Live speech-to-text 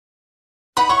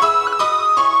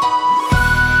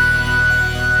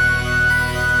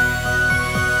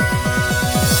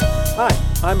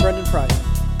I'm Brendan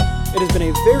Preisman. It has been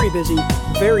a very busy,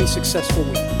 very successful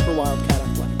week for Wildcat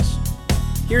Athletics.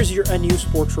 Here's your NU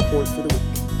Sports Report for the week.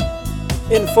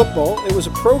 In football, it was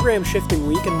a program-shifting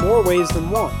week in more ways than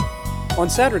one. On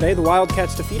Saturday, the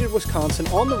Wildcats defeated Wisconsin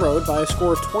on the road by a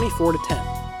score of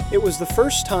 24-10. It was the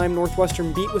first time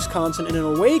Northwestern beat Wisconsin in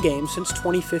an away game since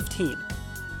 2015.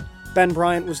 Ben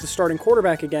Bryant was the starting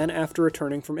quarterback again after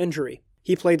returning from injury.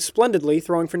 He played splendidly,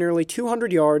 throwing for nearly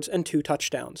 200 yards and 2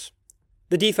 touchdowns.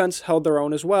 The defense held their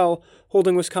own as well,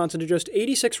 holding Wisconsin to just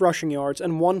 86 rushing yards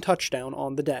and 1 touchdown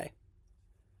on the day.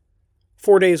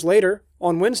 4 days later,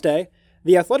 on Wednesday,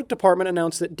 the athletic department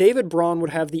announced that David Braun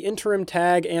would have the interim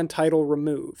tag and title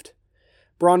removed.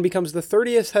 Braun becomes the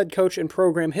 30th head coach in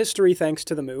program history thanks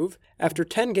to the move, after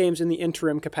 10 games in the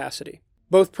interim capacity.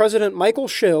 Both President Michael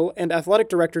Schill and Athletic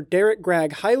Director Derek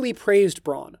Gregg highly praised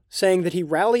Braun, saying that he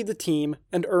rallied the team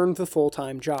and earned the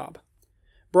full-time job.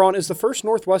 Braun is the first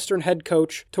Northwestern head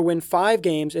coach to win 5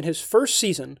 games in his first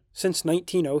season since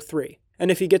 1903. And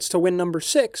if he gets to win number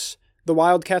 6, the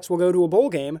Wildcats will go to a bowl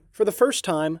game for the first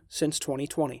time since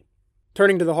 2020.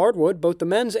 Turning to the hardwood, both the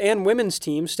men's and women's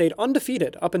teams stayed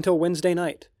undefeated up until Wednesday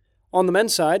night. On the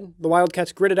men's side, the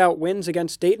Wildcats gritted out wins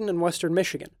against Dayton and Western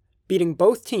Michigan, beating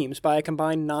both teams by a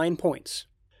combined 9 points.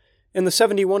 In the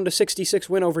 71-66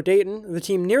 win over Dayton, the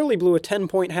team nearly blew a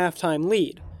 10-point halftime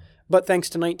lead, but thanks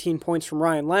to 19 points from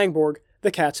Ryan Langborg,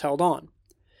 the Cats held on.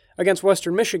 Against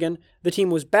Western Michigan, the team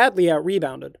was badly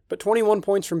out-rebounded, but 21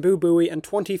 points from Boo Buie and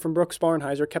 20 from Brooks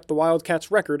Barnheiser kept the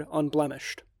Wildcats' record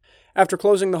unblemished. After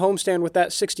closing the homestand with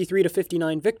that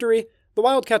 63-59 victory, the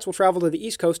Wildcats will travel to the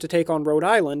East Coast to take on Rhode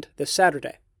Island this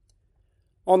Saturday.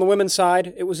 On the women's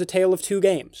side, it was a tale of 2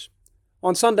 games.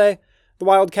 On Sunday, the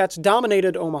Wildcats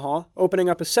dominated Omaha, opening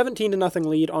up a 17-0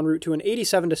 lead en route to an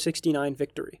 87-69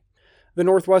 victory. The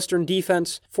Northwestern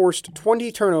defense forced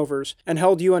 20 turnovers and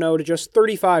held UNO to just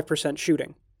 35%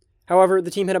 shooting. However, the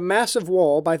team hit a massive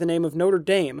wall by the name of Notre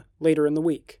Dame later in the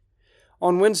week.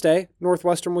 On Wednesday,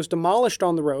 Northwestern was demolished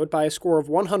on the road by a score of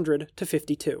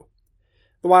 100-52.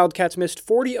 The Wildcats missed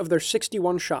 40 of their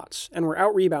 61 shots and were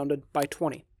out-rebounded by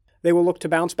 20. They will look to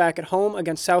bounce back at home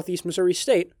against Southeast Missouri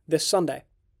State this Sunday.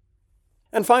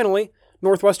 And finally,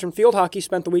 Northwestern field hockey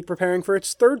spent the week preparing for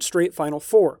its 3rd straight Final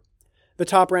Four. The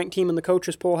top-ranked team in the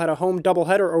coaches' poll had a home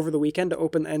doubleheader over the weekend to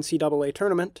open the NCAA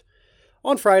tournament.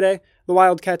 On Friday, the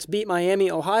Wildcats beat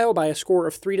Miami, Ohio by a score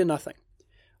of 3-0.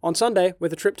 On Sunday,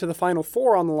 with a trip to the Final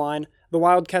Four on the line, the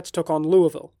Wildcats took on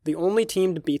Louisville, the only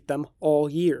team to beat them all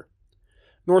year.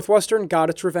 Northwestern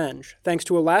got its revenge, thanks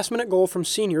to a last-minute goal from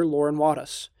senior Lauren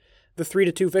Wattis. The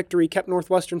 3-2 victory kept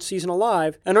Northwestern's season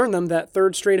alive and earned them that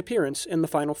 3rd straight appearance in the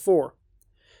Final Four.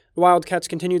 The Wildcats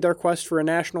continued their quest for a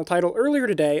national title earlier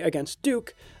today against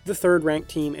Duke, the 3rd-ranked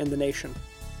team in the nation.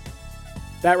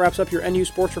 That wraps up your NU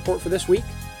Sports Report for this week.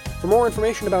 For more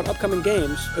information about upcoming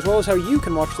games, as well as how you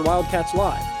can watch the Wildcats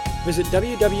live, visit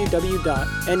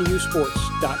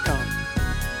www.nusports.com.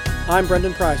 I'm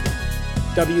Brendan Preisman,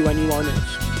 WNUR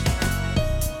News.